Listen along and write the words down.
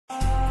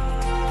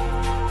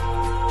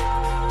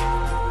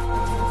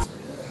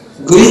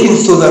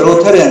Greetings to the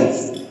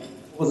Rotarians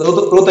of the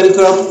Rotary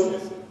Club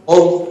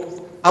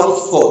of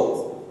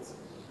Abbotsford.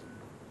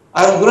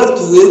 I am glad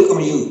to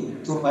welcome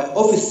you to my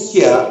office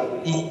here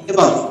in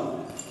Abbotsford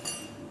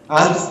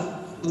and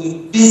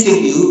to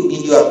visit you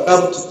in your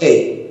club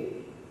today.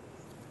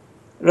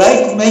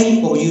 Like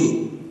many of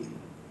you,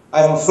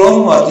 I am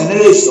from a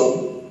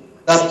generation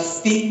that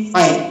still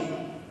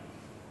finds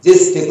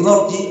this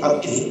technology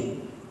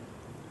amazing.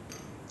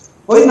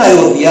 When I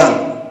was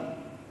young,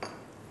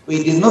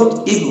 we did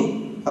not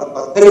even have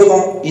a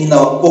telephone in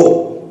our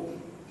home.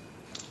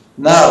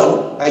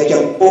 Now I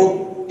can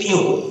phone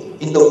anywhere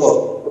in the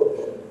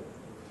world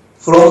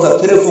from the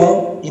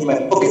telephone in my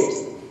pocket.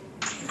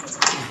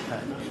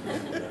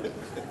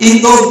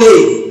 In those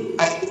days,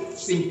 I didn't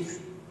think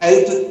I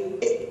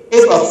would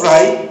ever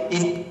fly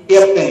in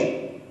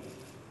airplane.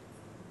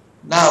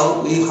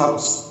 Now we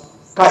have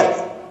Skype,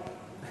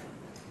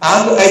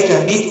 and I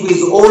can meet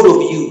with all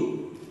of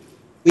you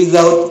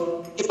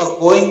without ever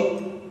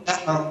going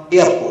an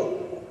airport.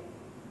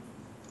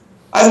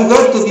 I'm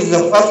glad to be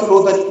the first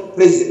Rotary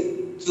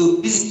President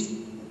to visit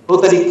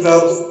Rotary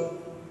clubs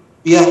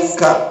via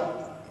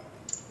Skype.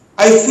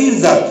 I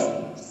feel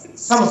that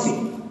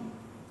something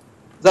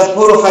that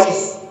Paul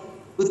Harris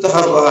would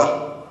have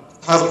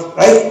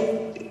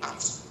right to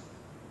ask.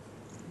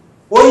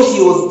 When he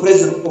was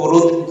president of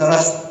Rotary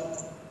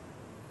International,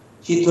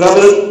 he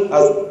traveled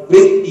a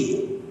great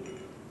deal.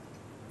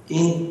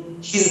 In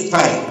his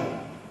time,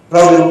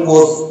 travel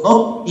was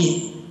not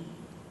easy.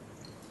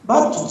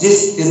 But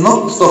this did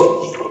not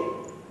stop him.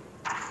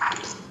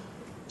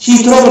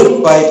 He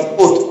traveled by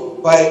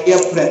boat, by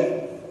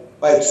airplane,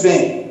 by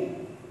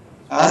train,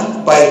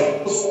 and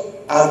by bus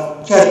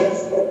and carriage.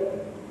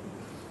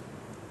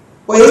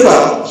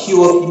 Wherever he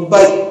was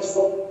invited,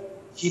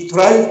 he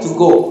tried to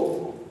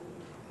go.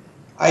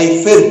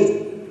 He felt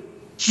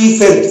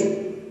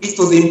it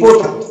was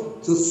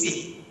important to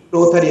see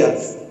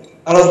Rotarians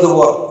around the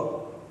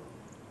world,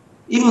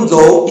 even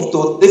though it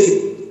was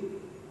difficult.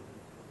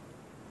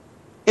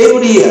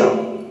 Every year,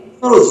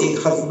 technology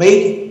has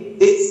made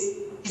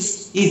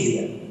this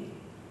easier.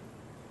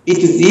 It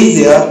is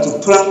easier to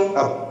plan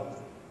up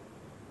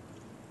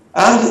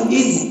and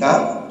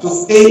easier to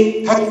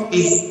stay touch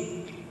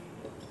with.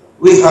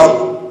 We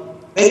have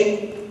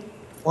met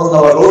on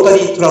our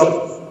Rotary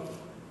travels.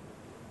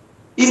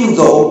 Even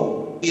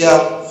though we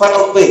are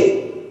far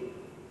away,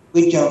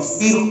 we can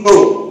feel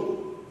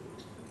close.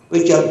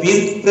 We can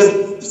build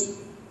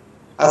friendships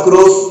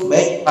across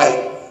many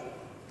lives.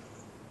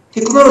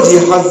 Technology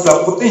has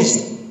the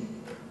potential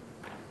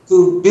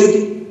to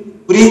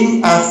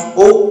bring us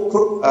all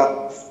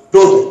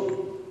closer.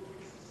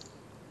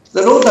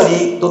 The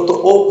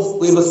Rotary.org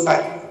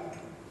website,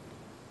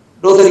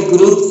 Rotary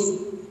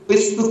groups,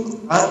 Facebook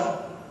and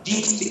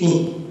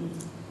LinkedIn,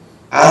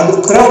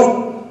 and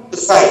club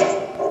website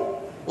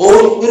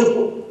all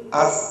help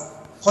us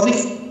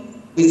connect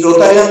with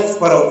Rotarians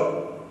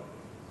forever.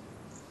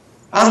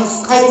 And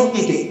Skype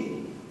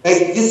meeting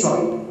like this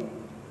one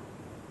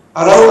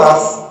allow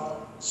us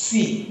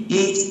see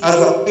each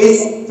other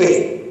face to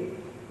face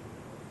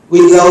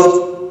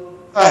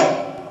without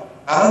time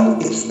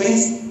and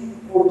expense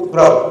or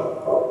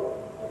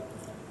travel.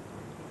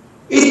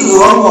 It is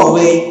one more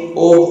way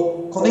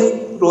of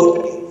connecting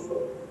Rotaries,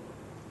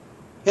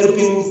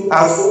 helping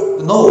us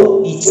to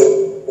know each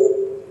other,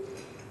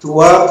 to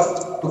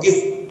work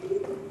together,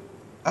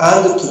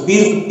 and to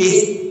build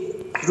peace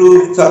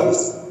through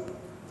service.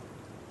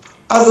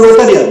 As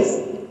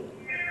Rotarians,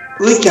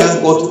 we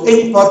can go to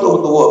any part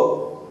of the world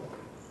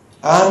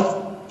and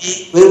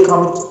be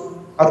welcomed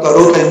at a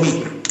Rotary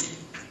meeting.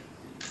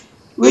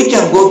 We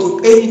can go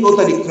to any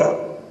Rotary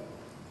club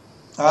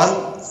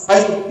and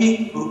find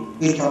people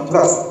we can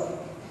trust.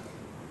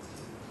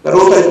 The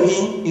Rotary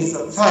pin is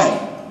a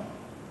sign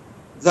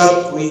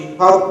that we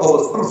part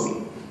of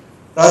something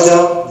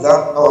rather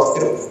than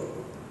ourselves.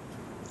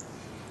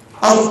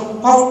 As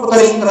past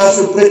Rotary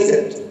International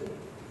President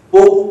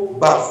Bob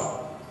Bass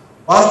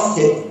once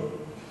said,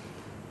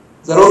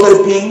 the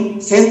Rotary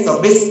pin sends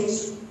a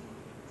message.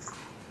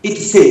 It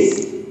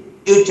says,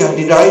 you can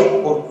rely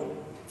on me.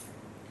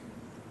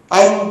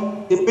 I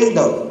am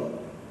dependable.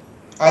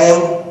 I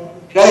am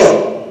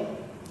reliable.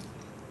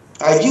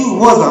 I give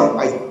more than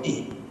I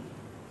need.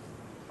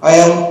 I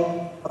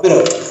am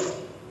available.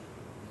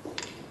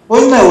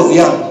 When I was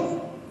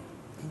young,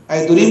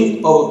 I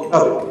dreamed of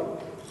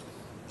travel.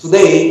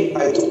 Today,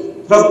 I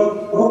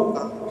travel more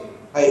than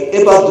I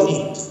ever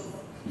dreamed.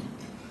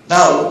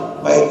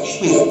 Now, my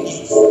dream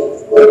is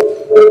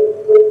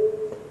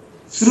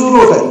through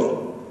Rotary,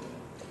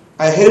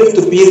 I helped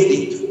to build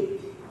it.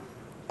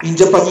 In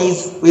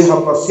Japanese, we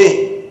have a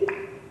saying,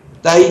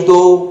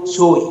 Daido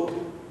Shoi.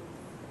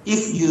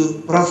 If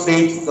you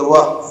translate the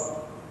words,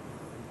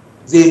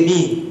 they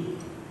mean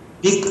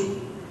big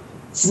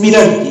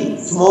similarity,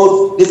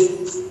 small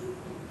difference.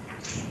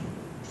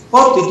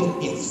 What it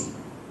means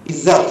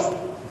is that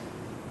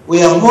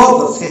we are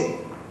more the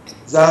same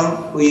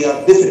than we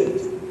are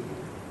different.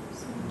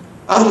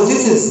 And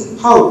this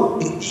is how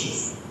it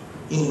is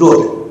in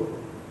Rotary.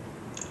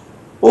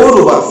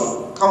 All of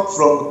us come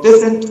from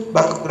different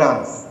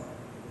backgrounds.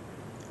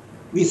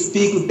 We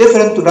speak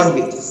different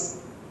languages,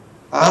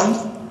 and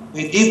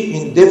we live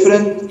in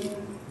different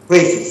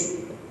places.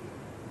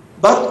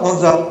 But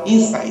on the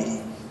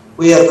inside,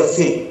 we are the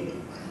same.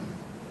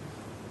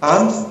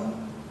 And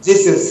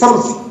this is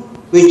something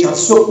we can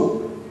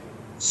show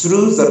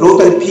through the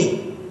Rotary pin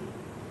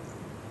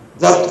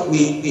that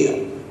we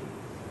wear.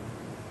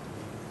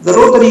 The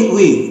Rotary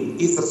wheel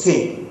is the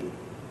same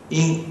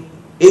in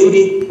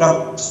every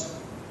language.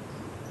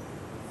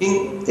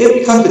 In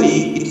every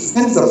country, it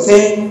sends the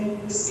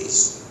same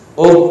message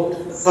of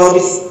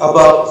service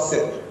about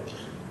self,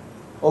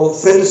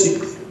 of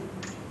friendship,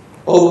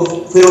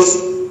 of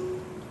fellowship,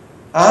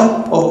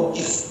 and of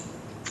peace.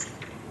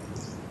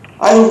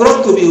 I am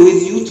glad to be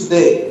with you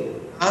today,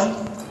 and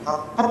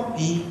I'm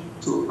happy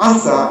to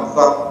answer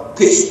the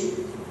question.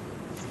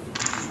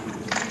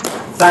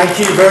 Thank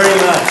you very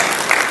much.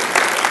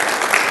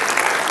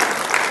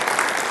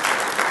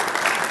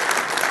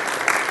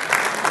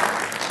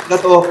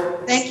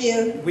 Thank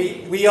you.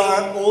 We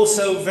are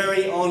also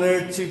very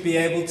honored to be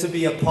able to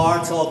be a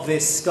part of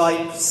this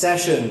Skype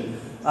session,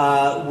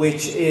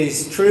 which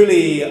is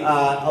truly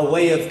a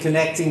way of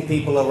connecting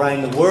people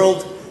around the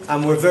world,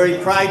 and we're very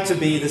proud to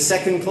be the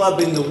second club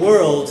in the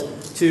world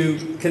to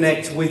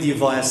connect with you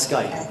via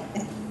Skype.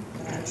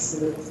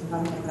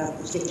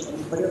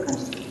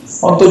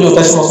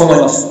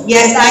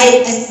 Yes,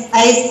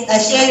 I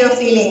share your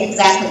feeling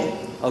exactly.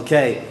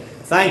 Okay,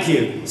 thank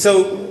you.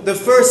 So the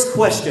first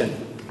question.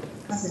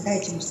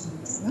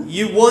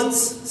 You once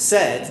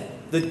said,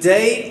 the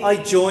day I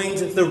joined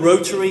the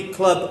Rotary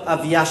Club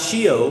of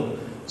Yashio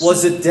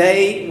was a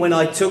day when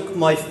I took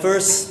my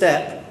first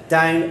step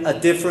down a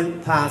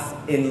different path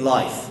in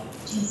life.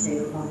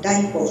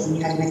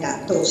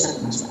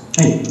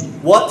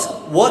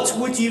 What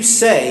would you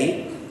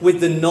say with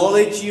the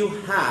knowledge you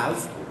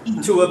have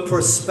to a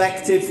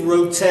prospective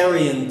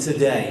Rotarian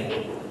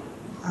today?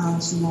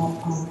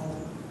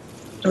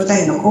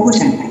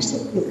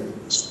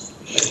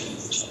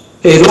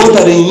 ロー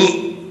タリーに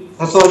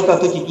誘われた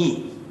とき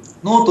に、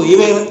ノーと言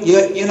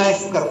えない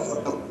人から誘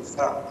ったんです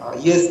が、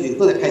イエスという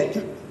ことで帰っ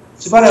て、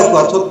しばらく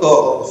はちょっ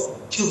と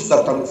窮屈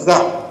だったんです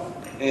が、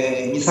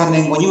2、3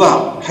年後に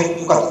は入っ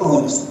てよかったと思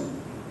いました。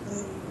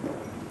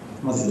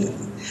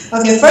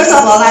Okay, first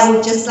of all, I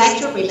would just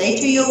like to relate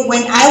to you.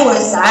 When I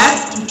was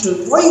asked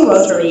to join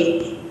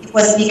Rotary, it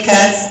was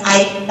because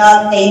I did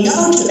not say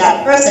no to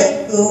that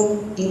person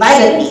who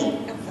invited me.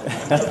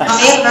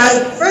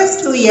 However, the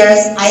first 2 years,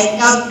 I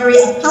felt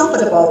very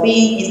uncomfortable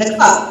being in the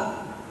club,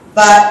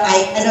 but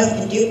I kind of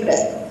endured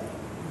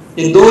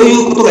it. どうい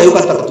うことが良か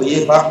ったかとい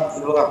えば、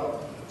それ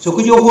は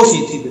職業奉仕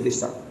についてでし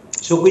た。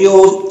職業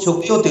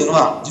というの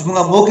は自分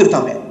が儲ける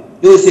ため、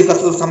良い生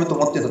活をするためと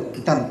思って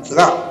いたんです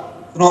が、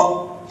そ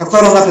の100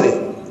話の中で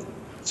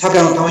社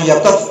会のために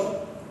役立つ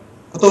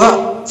こと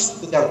が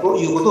必要であると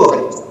いうことが分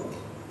かりました。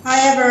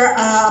However,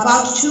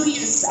 about 2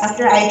 years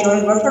after I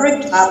joined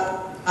Rotary Club,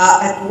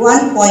 at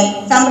one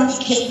point somebody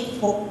came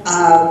to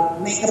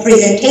make a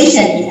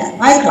presentation at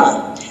my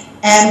club,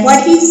 and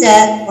what he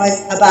said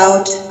was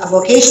about a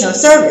vocational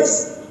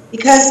service.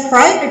 Because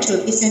prior to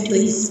listening to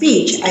his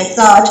speech, I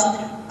thought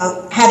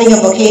having a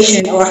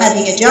vocation or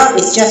having a job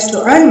is just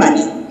to earn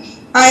money.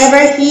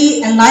 However,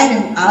 he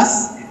enlightened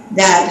us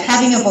that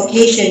having a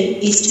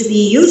vocation is to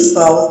be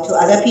useful to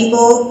other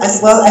people as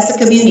well as the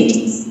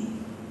communities.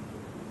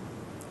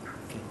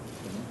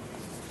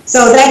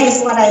 So that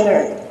is what I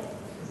learned.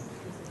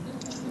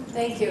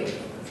 Thank you.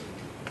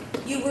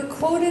 You were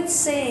quoted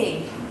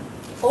saying,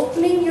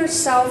 opening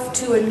yourself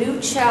to a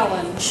new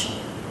challenge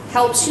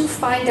helps you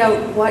find out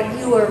what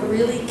you are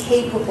really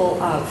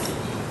capable of.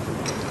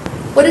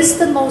 What is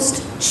the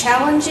most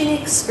challenging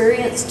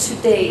experience to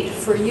date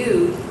for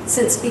you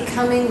since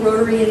becoming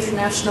Rotary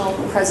International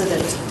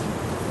President?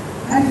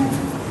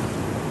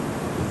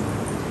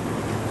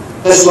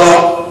 私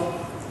は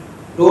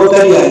ロー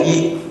タリアン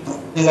に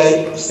お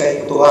願いした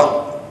いこと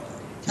は、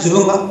自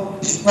分が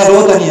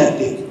ロータリアンになっ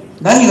て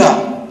何が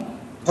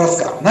プラ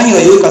スか、何が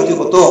良いかという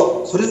こ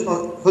とをそれぞ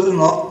れ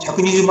の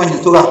120万人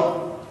の人が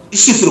意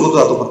識すること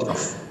だと思っていま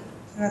す。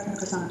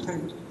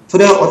そ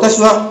れは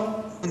私は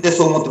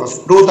そう思っていま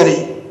す。ロータリ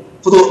ー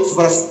ほど素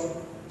晴らしい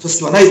組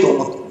織はないと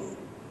思っています。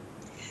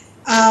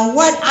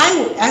What I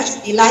would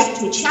actually like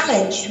to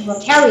challenge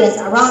Rotarians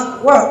around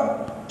the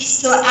world is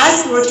to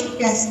ask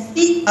Rotarians to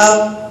think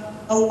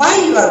of why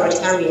you are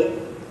Rotarian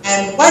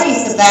and what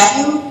is the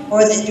value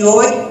or the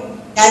joy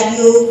that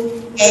you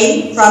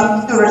gain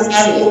from the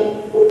Rotarian.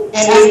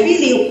 And I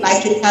really would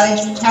like to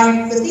challenge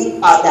Rotarians to think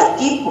about that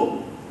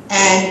people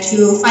and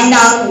to find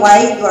out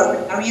why you are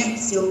Rotarian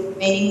still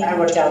remaining a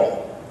Rotarian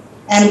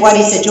and what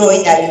is the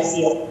joy that you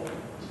feel.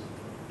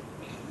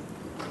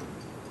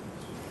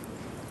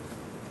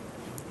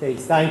 Okay,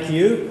 thank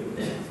you.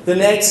 The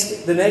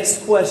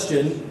next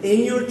question,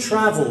 in your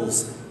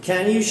travels,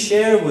 can you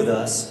share with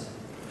us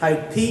how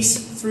peace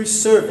through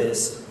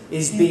service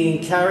is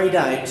being carried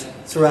out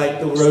throughout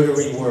the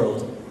Rotary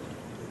world?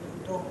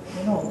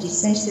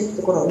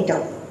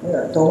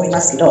 と思い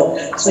ますけど、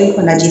そういうふ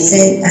うな実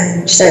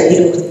践したい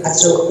る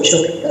活動をご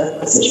紹介いただけ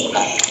ますでしょうか。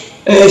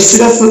7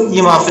月、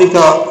今、アフリ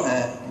カ、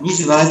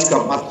27日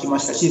間回ってきま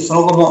したし、そ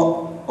の後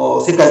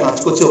も世界のあ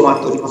ちこちを回っ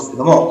ておりますけれ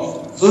ど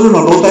も、それぞれ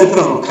のロータリープ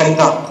ランの会員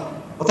が、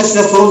私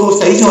が想像し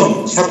た以上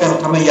に社会の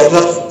ために役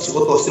立つ仕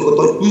事をしているこ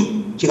と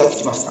に気がつ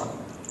きました。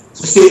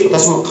そして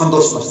私も感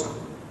動しました。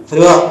そ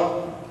れ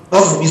は、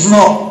まず水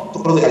のと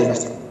ころでありま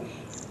した。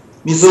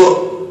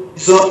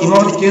今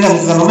まできれいな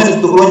水が飲める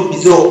ところに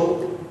水を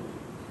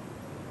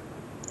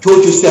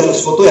供給してやる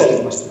仕事をやってお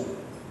りました。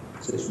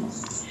失礼しま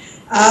す。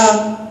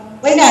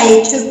When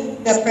I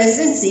took the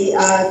presidency,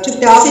 took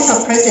the office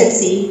of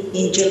presidency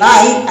in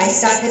July, I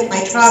started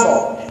my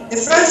travel. The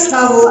first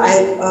travel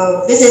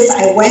visits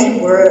I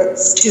went were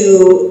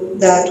to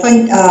the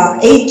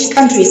 8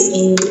 countries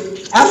in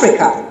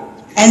Africa,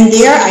 and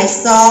there I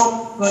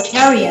saw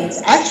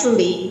Rotarians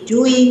actually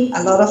doing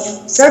a lot of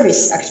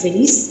service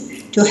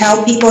activities to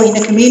help people in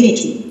the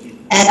community.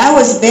 And I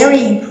was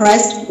very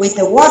impressed with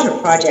the water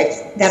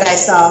project that I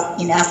saw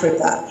in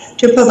Africa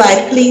to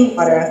provide clean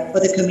water for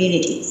the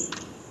communities.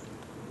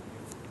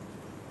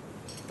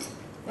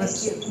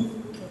 Thank you.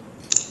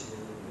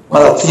 ま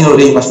だ次の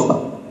例言いましょうか。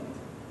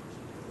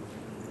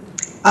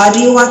Do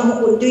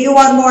you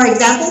want more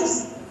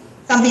examples?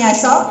 Something I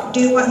saw? Do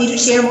you want me to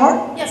share more?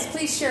 Yes,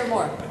 please share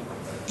more.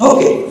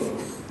 OK。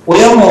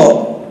親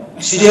も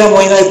知り合い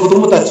もいない子ど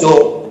もたち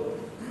を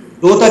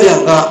ロータリア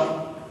ンが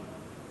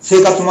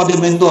生活まで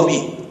面倒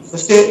見、そ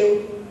し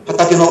て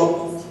畑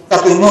も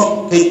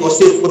提供し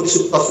てここで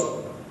出発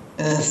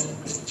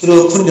す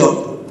る訓練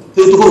を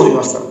というところを見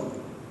ました。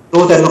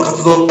ロータリーの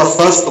活動が素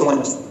晴らしいと思い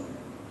ました。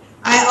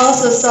I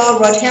also saw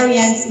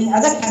Rotarians in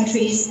other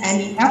countries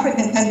and in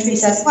African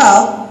countries as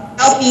well,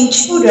 helping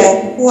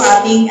children who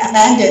are being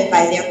abandoned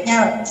by their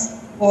parents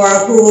or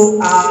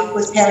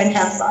whose parents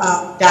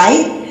have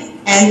died.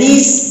 And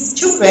these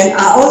children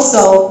are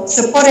also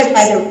supported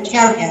by the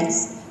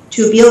Rotarians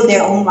to build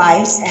their own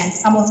lives, and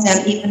some of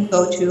them even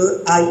go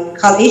to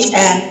college.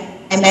 And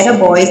I met a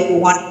boy who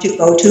wanted to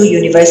go to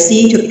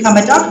university to become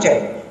a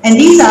doctor. And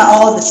these are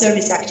all the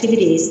service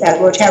activities that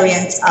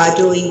Rotarians are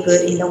doing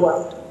good in the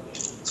world.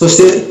 そし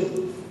て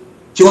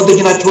基本的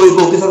な教育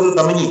を受けさせる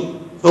ために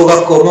小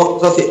学校も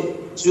出せ、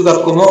中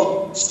学校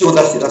も試験を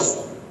出す。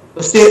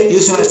そして優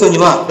秀な人に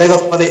は大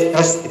学までや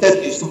らせていただい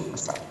ている人もいま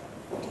した。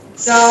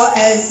So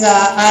as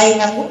I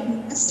have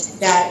witnessed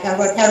that the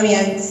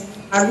Rotarians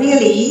are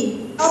really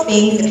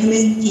helping the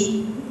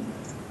community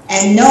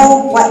and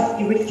know what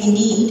we really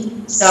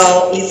need.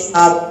 So if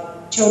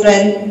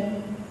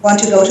children want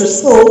to go to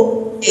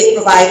school, they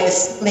provide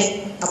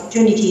discipline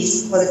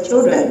opportunities for the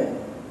children.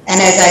 And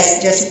as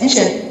I just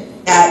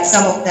mentioned, that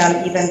some of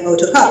them even go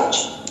to college.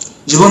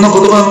 自分の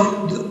子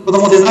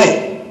供でない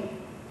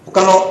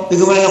他の恵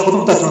まれない子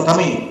供たちのた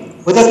めに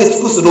これだけ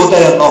尽くすロータ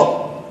リアン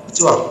のう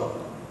ちは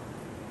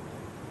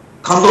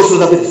感動する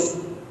だけです。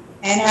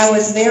And I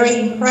was very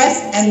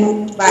impressed and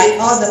moved by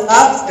all the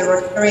love the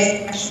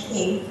Rotary are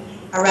showing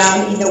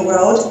around in the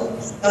world,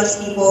 those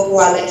people who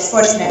are less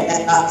fortunate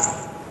than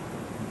us.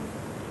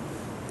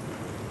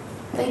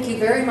 Thank you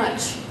very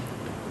much.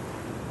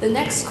 The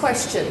next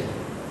question.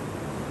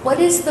 What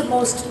is the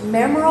most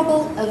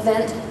memorable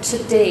event to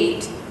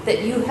date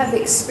that you have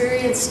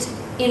experienced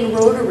in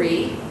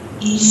Rotary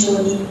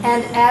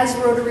and as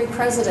Rotary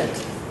President?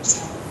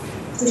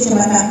 ニ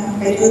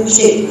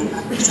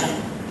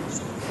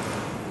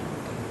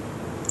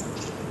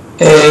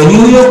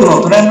ューヨーク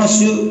の隣の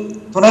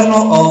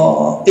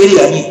エ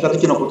リアに行った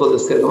時のことで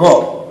すけれど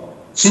も、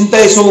身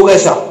体障害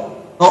者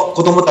の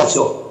子どもたち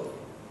を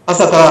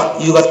朝か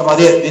ら夕方ま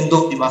で面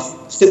倒見ます。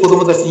そして子ど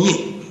もたち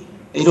に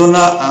いろん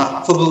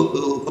な遊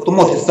ぶこと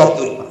も手伝っ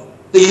ております。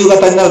で、夕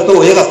方になると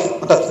親が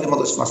また連れ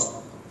戻します。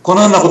こ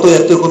のようなことをや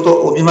っているこ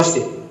とを見まし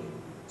て、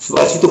素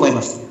晴らしいと思い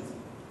ました。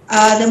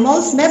The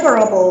most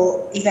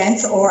memorable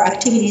events or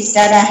activities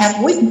that I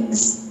have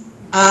witnessed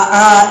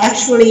are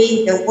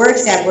actually the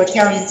works that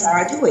Rotarians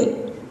are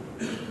doing.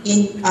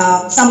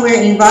 Somewhere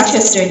in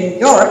Rochester, New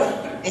York,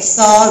 I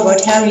saw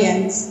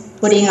Rotarians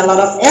putting a lot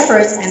of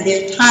efforts and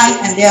their time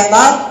and their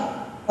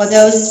love for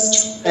those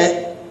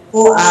children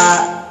who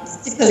are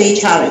physically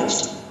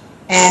challenged.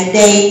 And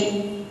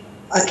they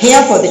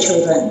care for the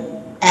children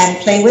and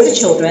play with the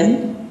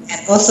children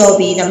and also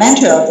be the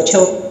mentor of the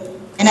children.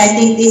 And I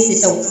think this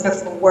is a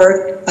wonderful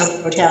work of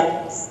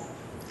Rotarians.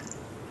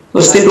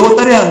 そしてロー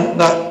タリアン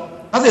が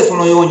なぜそ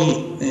のよう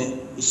に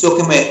一生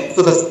懸命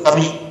人たちのた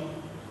めに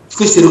尽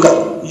くしているか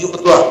というこ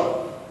とは、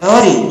や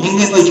はり人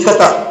間の生き方、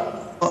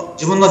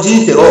自分の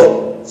人生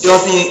を幸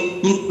せ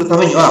にするた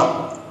めに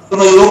は、そ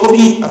の喜び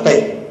に与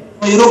え、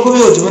その喜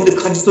びを自分で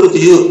感じ取ると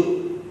い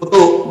うこ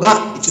と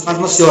が一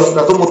番の幸せ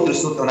だと思っている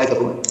人ではないか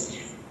と思います。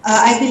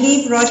I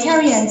believe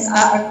Rotarians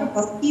are a group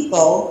of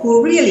people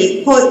who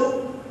really put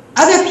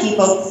other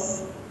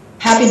people's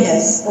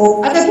happiness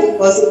or other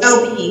people's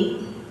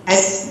well-being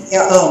as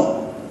their own.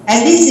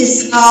 And this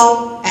is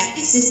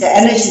the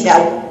energy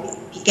that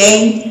we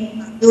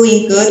gain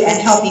doing good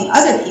and helping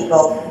other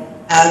people,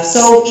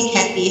 so we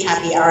can be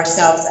happy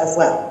ourselves as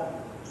well.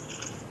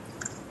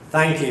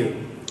 Thank you.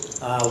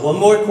 One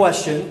more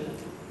question.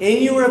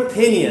 In your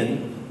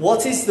opinion,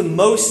 what is the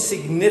most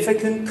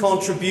significant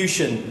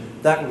contribution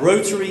that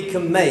Rotary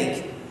can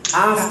make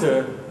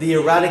after the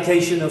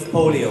eradication of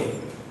polio?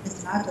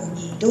 その後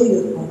にどう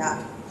いうふうな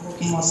貢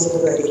献をするこ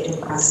とができるの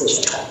かでしょ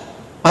う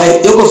か。は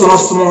い、よくその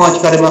質問が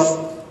聞かれます。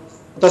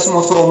私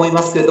もそう思い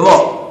ますけれど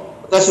も、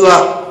私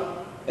は、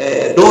ロ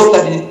ー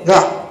タリー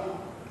が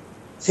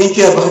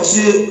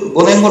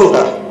1985年頃か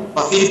ら、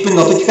フィリピン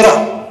の時か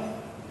ら、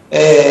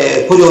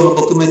ポリオの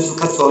撲滅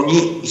活動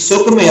に一生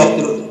懸命やって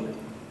いる。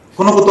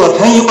このことは大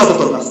変良かった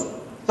と思います。し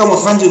かも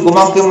35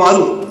万件もあ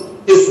る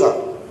ケースが、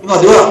今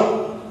では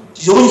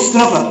非常に少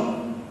なくなる。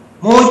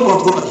もう一歩の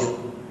ところまで来たと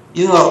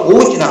いうのは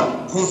大きな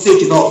今世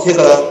紀の成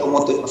果だと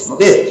思っておりますの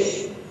で、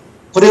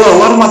これが終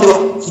わるまでは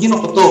次の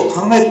ことを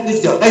考えるべ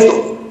きではないと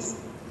思います。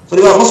そ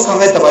れはもし考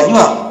えた場合に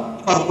は、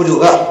今のポリオ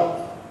が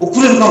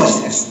遅れるかもし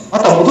れないし、ま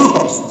た戻る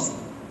かもしれません。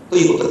と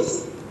いうことで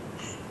す。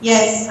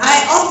Yes,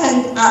 I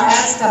often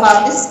asked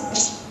about this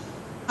question.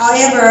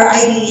 However,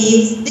 I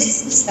believe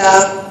this is the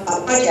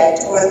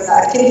project or the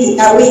activity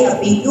that we have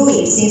been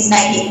doing since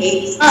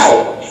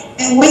 1985.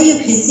 And when you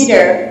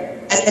consider,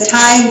 at the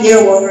time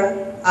there were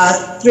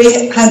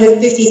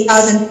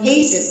 350,000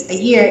 cases a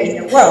year in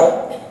the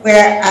world,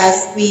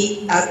 whereas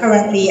we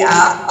currently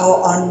are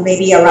on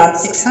maybe around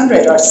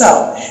 600 or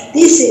so.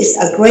 This is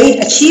a great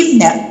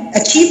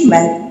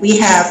achievement we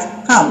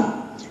have come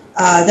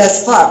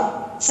thus far.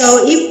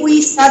 So if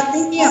we start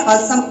thinking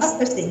about some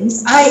other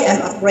things, I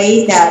am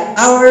afraid that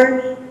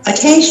our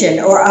attention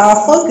or our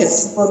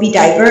focus will be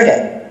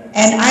diverted.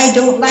 And I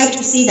don't like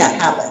to see that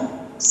happen.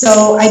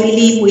 So I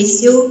believe we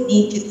still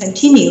need to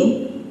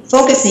continue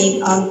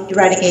focusing on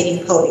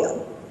eradicating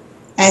polio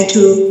and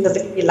to the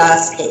very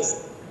last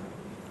case.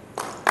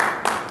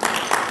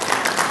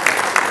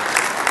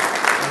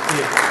 Thank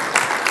you.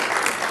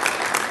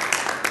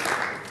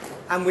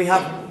 And we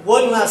have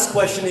one last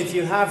question if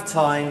you have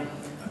time.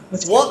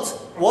 What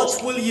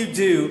will you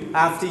do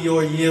after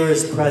your year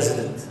as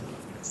president?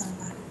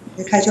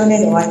 会長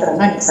年度終わったら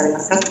何をされま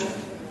すか？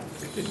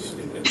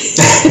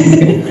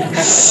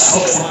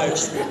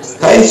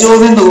会長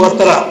年度終わっ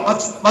たら、ま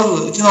ず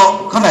うち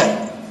の家内、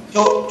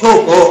京子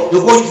を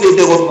旅行に連れ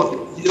て行こうと思っ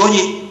て、非常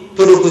に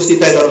協力してい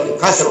ただいたので、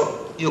感謝の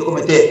意を込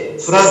めて、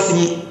フランス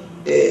に、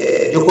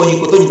旅行に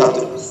行くことになって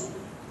おります。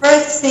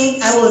First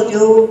thing I will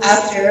do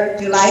after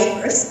July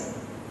 1st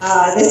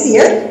this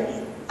year,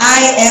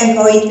 I am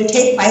going to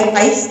take my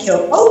wife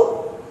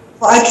Kyoko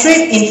for a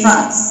trip in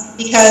France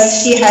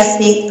because she has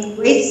been a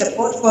great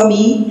support for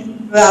me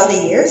throughout the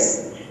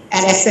years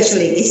and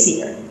especially this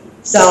year.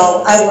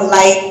 So I would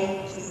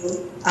like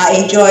to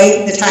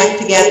enjoy the time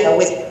together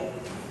with her.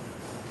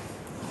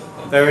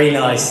 Very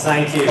nice,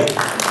 thank you.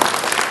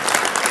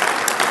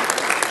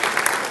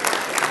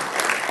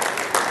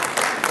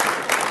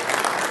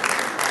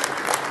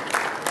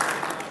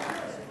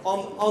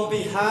 On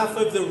behalf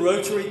of the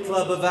Rotary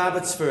Club of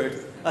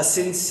Abbotsford, a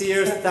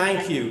sincere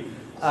thank you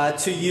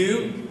to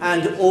you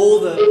and all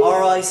the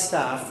RI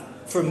staff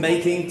for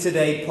making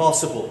today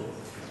possible.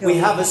 We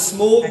have a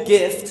small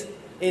gift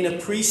in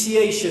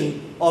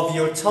appreciation of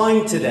your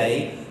time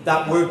today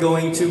that we're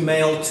going to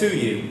mail to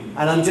you.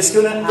 And I'm just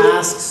going to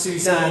ask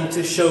Suzanne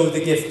to show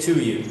the gift to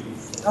you.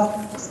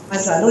 ま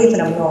ずはどういうふう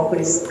なものをお送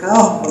りする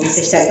かをお見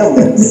せしたいと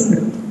思います。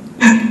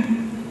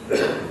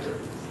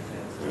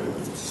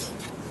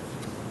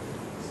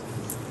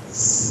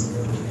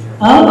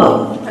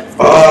Oh.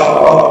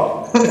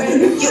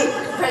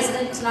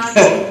 President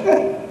Tanaka,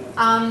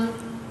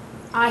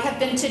 I have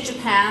been to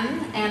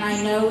Japan, and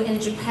I know in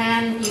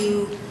Japan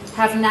you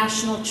have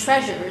national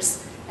treasures,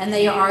 and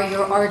they are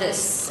your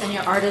artists and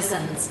your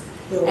artisans.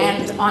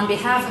 And on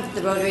behalf of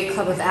the Rotary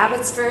Club of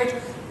Abbotsford,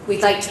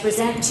 we'd like to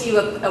present to you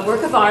a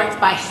work of art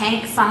by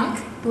Hank Funk,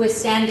 who is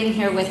standing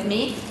here with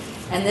me.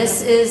 And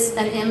this is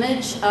an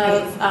image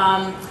of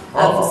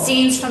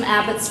scenes from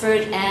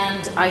Abbotsford,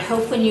 and I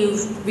hope when you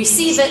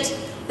receive it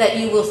that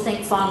you will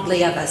think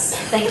fondly of us.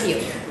 Thank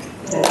you.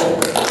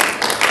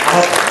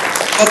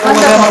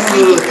 Thank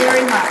you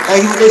very much.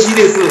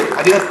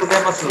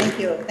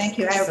 Thank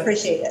you, I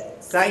appreciate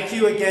it. Thank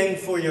you again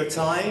for your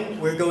time.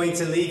 We're going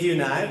to leave you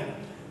now,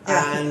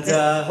 and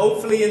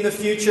hopefully in the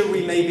future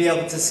we may be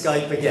able to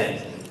Skype again.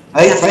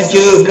 Thank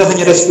you.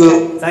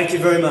 Thank you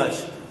very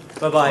much.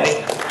 Bye-bye.